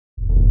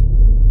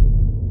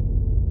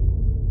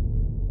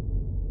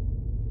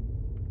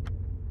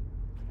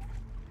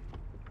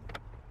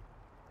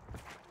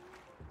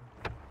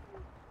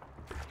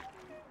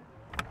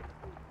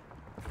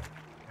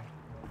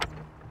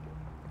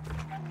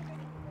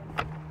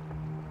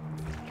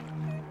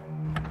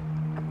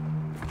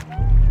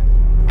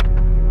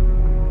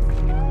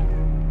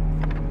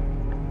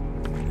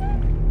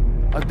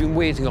been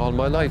waiting all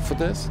my life for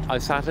this. I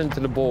sat into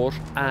the boat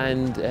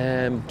and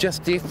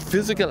just the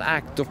physical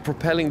act of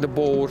propelling the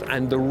boat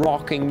and the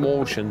rocking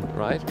motion,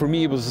 right? For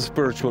me, it was a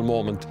spiritual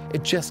moment.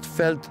 It just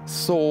felt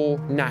so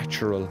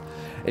natural.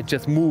 It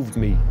just moved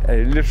me,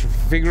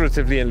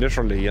 figuratively and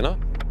literally, you know?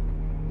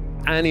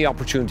 Any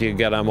opportunity to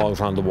get, I'm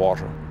out on the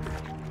water.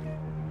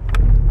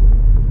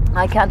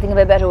 I can't think of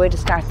a better way to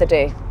start the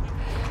day.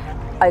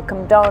 I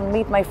come down,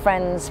 meet my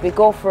friends, we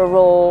go for a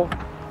row.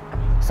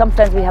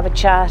 Sometimes we have a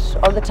chat,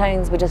 other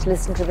times we just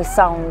listen to the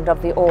sound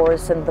of the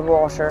oars in the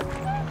water.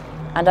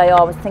 And I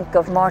always think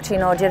of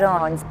Martin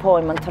O'Donnell's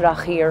poem on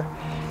Currach.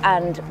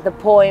 And the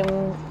poem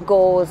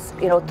goes,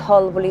 you know,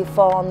 Tulbally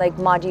fawn like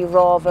Maddy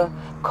Rava,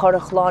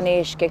 Currach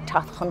Lanish, Get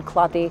Tatchan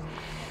Claddy.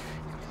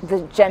 The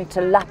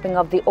gentle lapping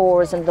of the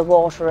oars in the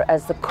water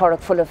as the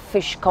currach full of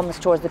fish comes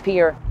towards the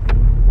pier.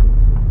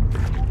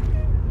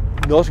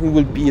 Nothing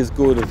will be as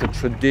good as a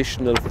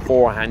traditional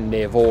forehand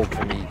Naomhóg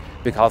for me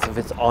because of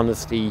its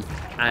honesty,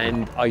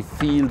 and I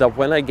feel that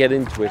when I get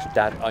into it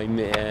that I'm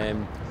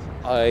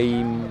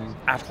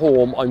at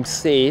home, I'm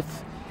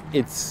safe,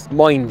 it's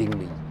minding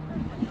me.